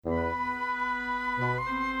Stop!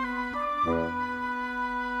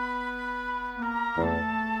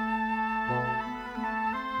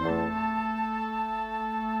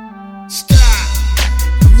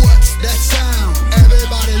 What's that sound?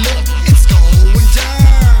 Everybody look, it's going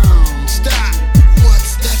down. Stop!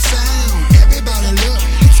 What's that sound? Everybody look,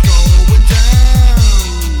 it's going down.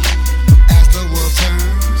 As the world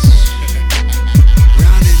turns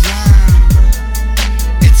round and round,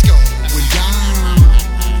 it's going down.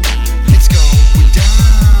 It's going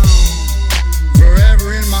down.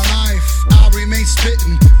 Forever in my life, I'll remain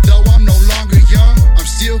spitting. Though I'm no longer young, I'm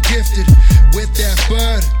still gifted. With that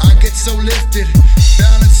bud, I get so lifted.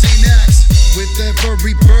 Balancing acts with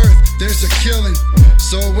every birth, there's a killing.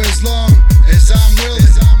 So as long as I'm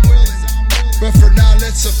willing, but for now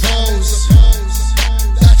let's suppose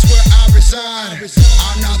that's where I reside.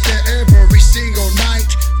 I'm not there every single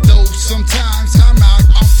night, though sometimes I'm out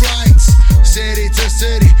on flights. City to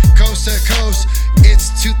city, coast to coast,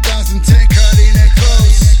 it's 2010, cutting it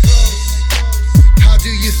close. How do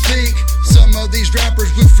you think some of these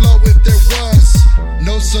rappers would flow if there was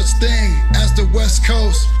no such thing as the West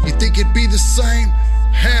Coast? You think it'd be the same?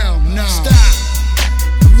 Hell no. Stop!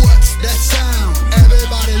 What's that sound?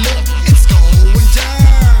 Everybody look, it's going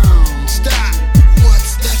down. Stop!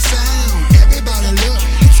 What's that sound? Everybody look,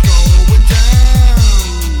 it's going down.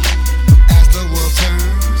 As the world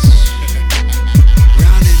turns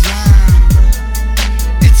round and round,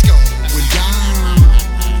 it's going down.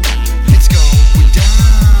 It's going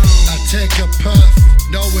down. I take a puff,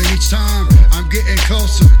 knowing each time I'm getting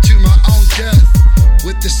closer to my own death.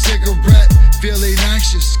 With the cigarette, feeling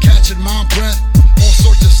anxious, catching my breath. All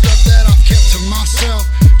sorts of stuff that I've kept to myself,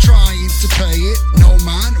 trying to pay it no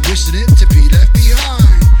mind, wishing it to be left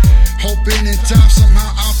behind. Hoping in time somehow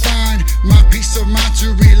I'll find my peace of mind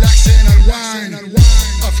to relax and unwind.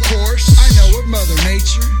 Of course, I know of Mother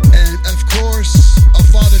Nature, and of course of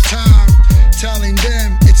Father Time, telling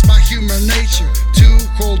them it's my human nature to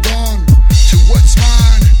hold on to what's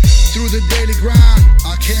mine. Through the daily grind,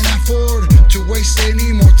 I can't afford to waste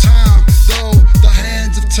any more time, though the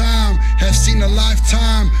hands of time have seen a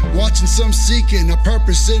lifetime, watching some seeking a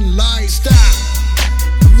purpose in life. Stop!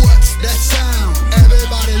 What's that sound?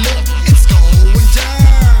 Everybody look,